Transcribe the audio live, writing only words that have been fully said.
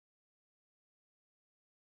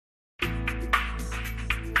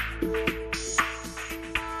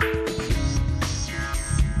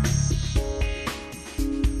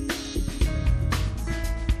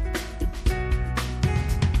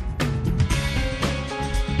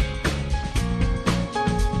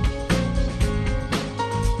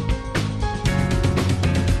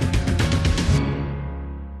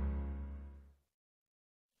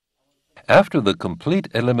After the complete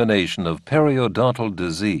elimination of periodontal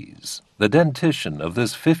disease, the dentition of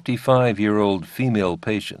this 55-year-old female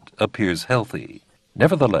patient appears healthy.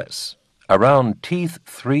 Nevertheless, around teeth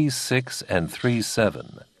 3.6 and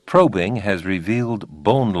 3.7, probing has revealed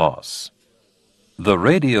bone loss. The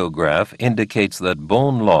radiograph indicates that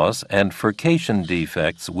bone loss and furcation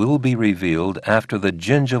defects will be revealed after the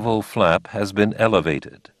gingival flap has been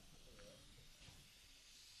elevated.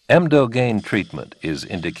 Emdogain treatment is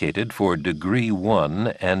indicated for degree 1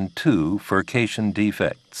 and 2 furcation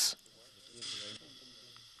defects.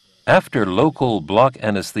 After local block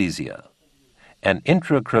anesthesia, an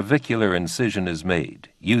intraclavicular incision is made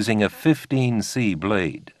using a 15C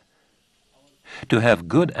blade. To have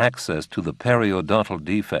good access to the periodontal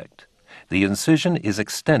defect, the incision is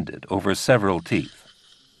extended over several teeth.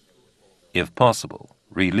 If possible,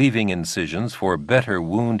 relieving incisions for better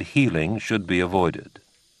wound healing should be avoided.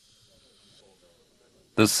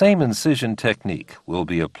 The same incision technique will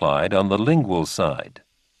be applied on the lingual side.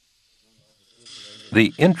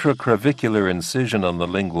 The intraclavicular incision on the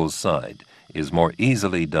lingual side is more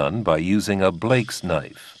easily done by using a Blake's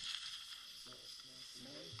knife.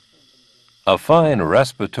 A fine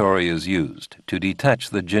respiratory is used to detach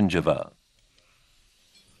the gingiva.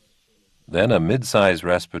 Then a mid-size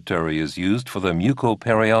respiratory is used for the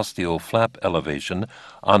mucoperiosteal flap elevation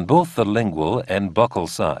on both the lingual and buccal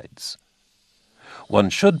sides. One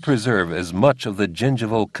should preserve as much of the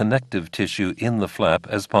gingival connective tissue in the flap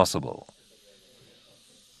as possible.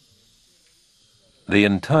 The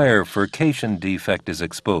entire furcation defect is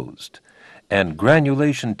exposed, and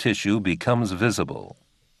granulation tissue becomes visible.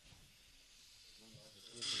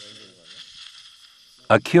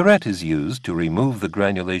 A curette is used to remove the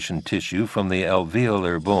granulation tissue from the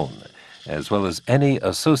alveolar bone, as well as any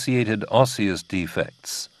associated osseous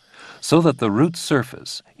defects, so that the root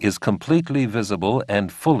surface is completely visible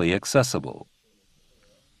and fully accessible.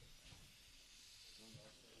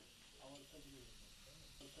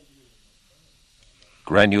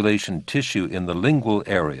 Granulation tissue in the lingual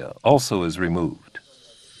area also is removed.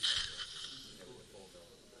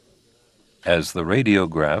 As the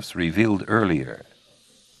radiographs revealed earlier,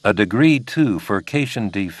 a degree 2 furcation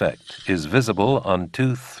defect is visible on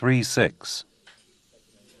tooth 3.6.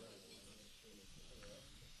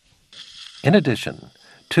 In addition,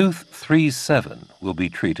 tooth 3.7 will be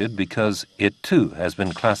treated because it too has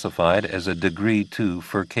been classified as a degree 2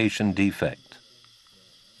 furcation defect.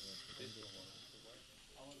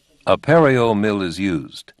 A perio mill is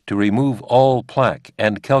used to remove all plaque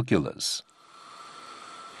and calculus.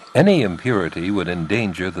 Any impurity would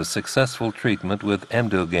endanger the successful treatment with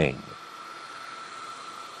Emdogain.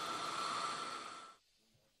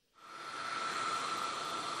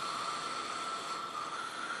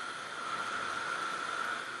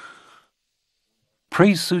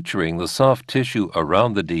 Pre-suturing the soft tissue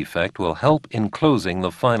around the defect will help in closing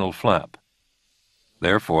the final flap.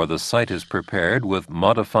 Therefore, the site is prepared with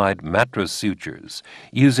modified mattress sutures,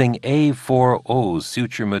 using A4O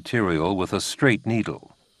suture material with a straight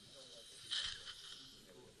needle.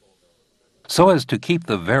 So as to keep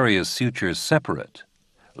the various sutures separate,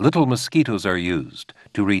 little mosquitoes are used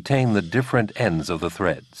to retain the different ends of the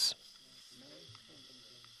threads.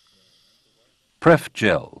 Pref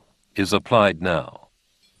gel is applied now.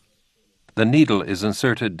 The needle is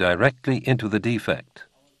inserted directly into the defect.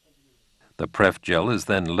 The Pref gel is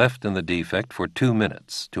then left in the defect for 2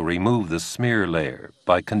 minutes to remove the smear layer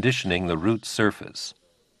by conditioning the root surface.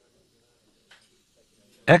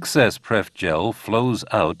 Excess Pref gel flows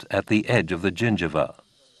out at the edge of the gingiva.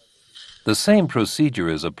 The same procedure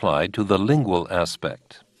is applied to the lingual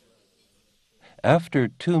aspect. After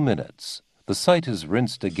 2 minutes, the site is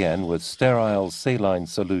rinsed again with sterile saline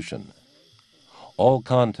solution. All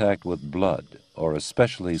contact with blood, or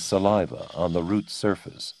especially saliva, on the root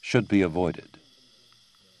surface should be avoided.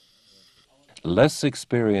 Less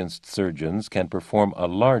experienced surgeons can perform a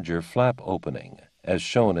larger flap opening, as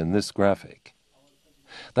shown in this graphic.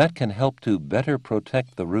 That can help to better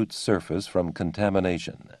protect the root surface from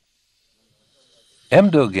contamination.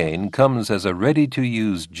 Emdogain comes as a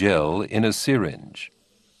ready-to-use gel in a syringe.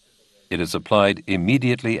 It is applied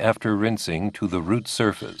immediately after rinsing to the root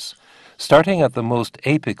surface, starting at the most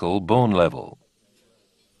apical bone level.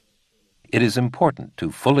 It is important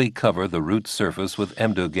to fully cover the root surface with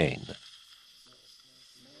Emdogain.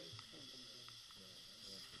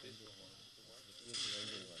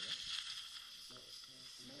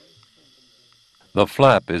 The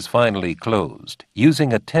flap is finally closed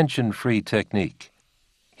using a tension-free technique.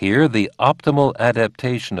 Here, the optimal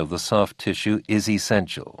adaptation of the soft tissue is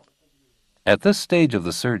essential. At this stage of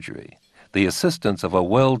the surgery, the assistance of a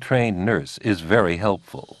well-trained nurse is very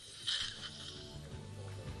helpful.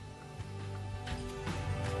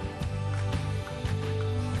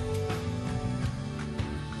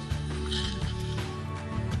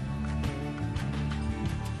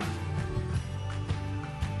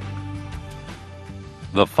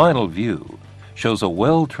 The final view shows a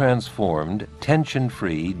well-transformed,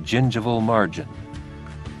 tension-free gingival margin.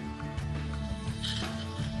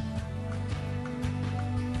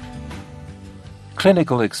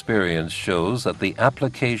 Clinical experience shows that the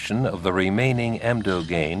application of the remaining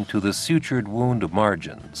Emdogain to the sutured wound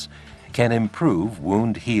margins can improve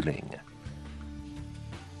wound healing.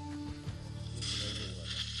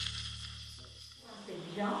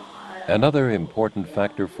 Another important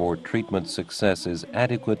factor for treatment success is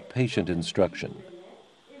adequate patient instruction.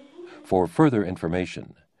 For further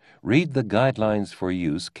information, read the guidelines for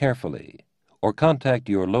use carefully or contact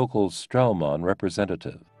your local Straumann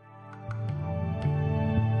representative.